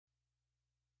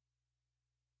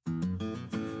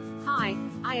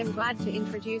I am glad to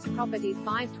introduce property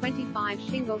 525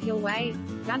 Shingle Hill Way,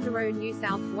 Gundaroo, New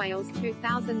South Wales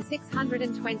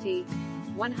 2620.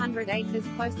 100 acres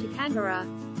close to Canberra.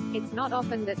 It's not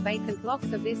often that vacant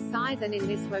blocks of this size and in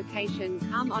this location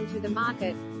come onto the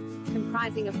market.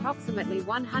 Comprising approximately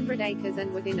 100 acres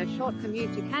and within a short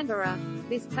commute to Canberra,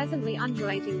 this pleasantly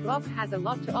undulating block has a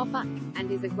lot to offer,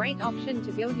 and is a great option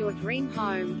to build your dream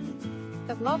home.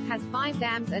 The block has 5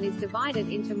 dams and is divided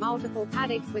into multiple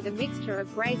paddocks with a mixture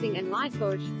of grazing and light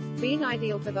bush, being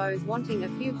ideal for those wanting a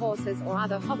few horses or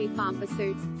other hobby farm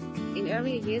pursuits. In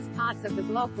earlier years, parts of the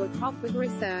block were cropped with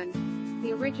lucerne.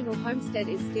 The original homestead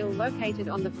is still located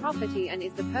on the property and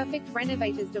is the perfect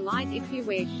renovator's delight if you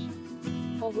wish.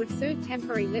 Or would suit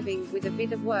temporary living with a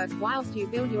bit of work whilst you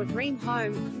build your dream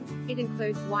home. It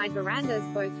includes wide verandas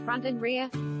both front and rear,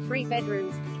 3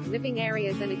 bedrooms, living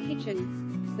areas and a kitchen.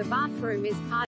 The bathroom is part